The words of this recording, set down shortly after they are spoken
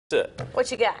What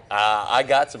you got? I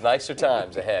got some nicer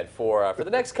times ahead for the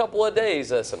next couple of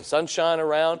days. Some sunshine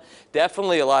around,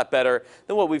 definitely a lot better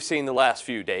than what we've seen the last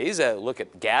few days. Look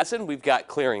at Gadsden, we've got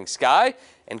clearing sky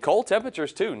and cold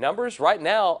temperatures too. Numbers right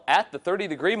now at the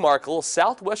 30-degree mark, a little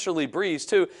southwesterly breeze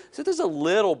too. So there's a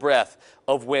little breath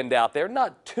of wind out there,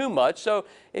 not too much. So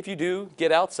if you do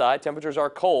get outside, temperatures are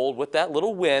cold with that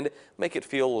little wind, make it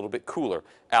feel a little bit cooler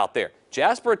out there.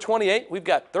 Jasper at 28, we've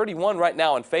got 31 right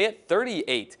now in Fayette,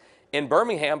 38 in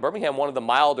Birmingham. Birmingham, one of the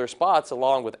milder spots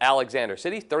along with Alexander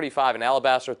City, 35 in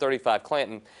Alabaster, 35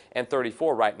 Clanton, and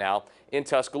 34 right now in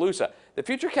Tuscaloosa. The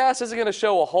Futurecast isn't going to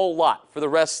show a whole lot for the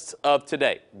rest of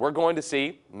today. We're going to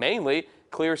see mainly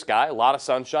clear sky, a lot of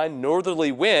sunshine,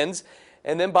 northerly winds,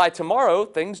 and then by tomorrow,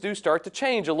 things do start to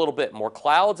change a little bit. More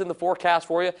clouds in the forecast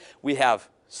for you. We have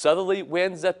southerly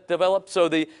winds that develop, so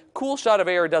the cool shot of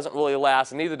air doesn't really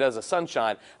last, and neither does the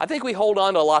sunshine. I think we hold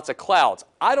on to lots of clouds.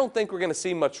 I don't think we're going to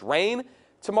see much rain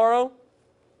tomorrow.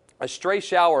 A stray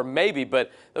shower maybe,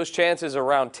 but those chances are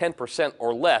around 10%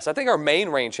 or less. I think our main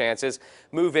rain chances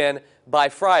move in by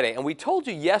Friday. And we told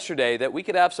you yesterday that we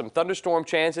could have some thunderstorm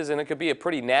chances and it could be a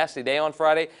pretty nasty day on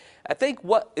Friday. I think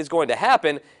what is going to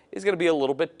happen is going to be a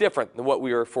little bit different than what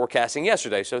we were forecasting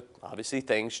yesterday. So obviously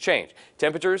things change.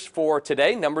 Temperatures for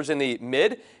today, numbers in the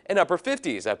mid and upper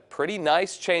 50s. A pretty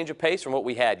nice change of pace from what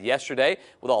we had yesterday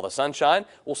with all the sunshine.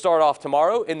 We'll start off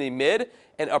tomorrow in the mid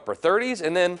and upper 30s,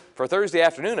 and then for Thursday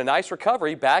afternoon, a nice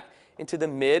recovery back into the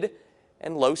mid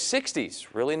and low 60s.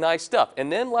 Really nice stuff.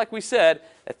 And then, like we said,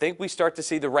 I think we start to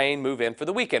see the rain move in for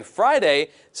the weekend. Friday,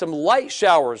 some light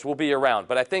showers will be around,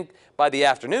 but I think by the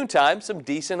afternoon time, some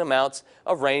decent amounts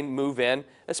of rain move in,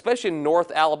 especially in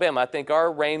North Alabama. I think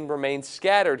our rain remains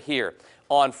scattered here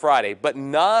on Friday, but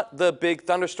not the big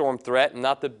thunderstorm threat and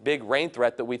not the big rain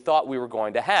threat that we thought we were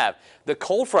going to have. The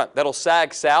cold front that'll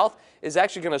sag south is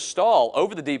actually going to stall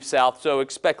over the deep south, so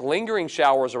expect lingering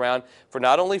showers around for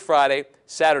not only Friday,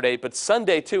 Saturday, but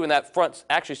Sunday too, and that front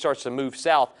actually starts to move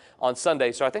south on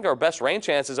Sunday. So I think our best rain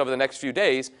chances over the next few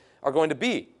days are going to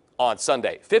be on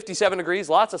Sunday. 57 degrees,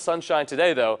 lots of sunshine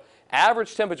today though.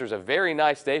 Average temperatures, a very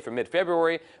nice day for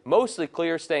mid-February, mostly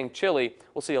clear, staying chilly.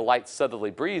 We'll see a light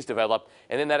southerly breeze develop,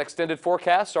 and then that extended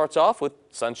forecast starts off with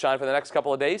sunshine for the next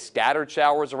couple of days, scattered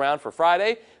showers around for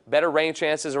Friday, better rain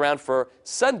chances around for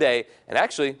Sunday, and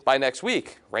actually by next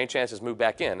week, rain chances move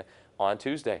back in on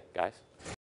Tuesday, guys.